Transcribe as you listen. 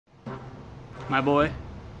my boy.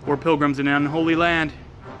 We're pilgrims in an unholy land.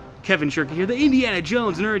 Kevin Shirky here, the Indiana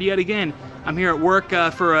Jones nerd yet again. I'm here at work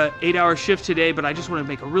for an 8-hour shift today, but I just want to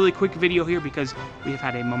make a really quick video here because we have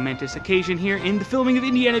had a momentous occasion here in the filming of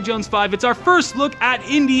Indiana Jones 5. It's our first look at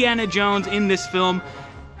Indiana Jones in this film.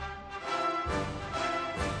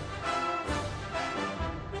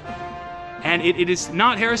 And it is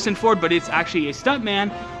not Harrison Ford, but it's actually a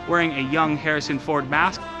stuntman wearing a young Harrison Ford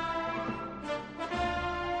mask.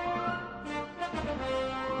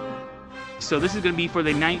 So this is going to be for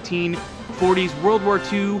the 1940s World War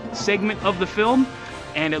II segment of the film,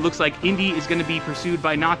 and it looks like Indy is going to be pursued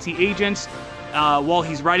by Nazi agents while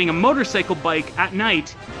he's riding a motorcycle bike at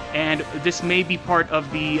night, and this may be part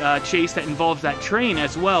of the chase that involves that train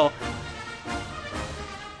as well.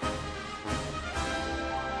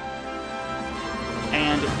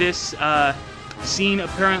 And this scene,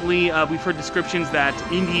 apparently, we've heard descriptions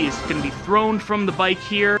that Indy is going to be thrown from the bike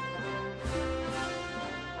here.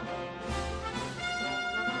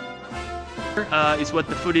 Is what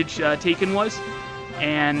the footage taken was,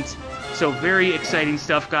 and so very exciting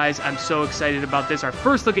stuff, guys. I'm so excited about this. Our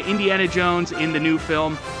first look at Indiana Jones in the new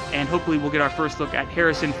film, and hopefully we'll get our first look at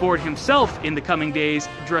Harrison Ford himself in the coming days,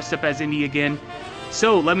 dressed up as Indy again.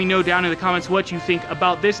 So let me know down in the comments what you think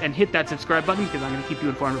about this, and hit that subscribe button because I'm going to keep you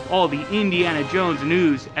informed of all the Indiana Jones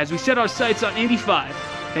news as we set our sights on Indy 5.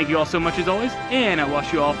 Thank you all so much as always, and I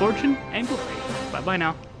wish you all fortune and glory. Bye-bye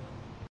now.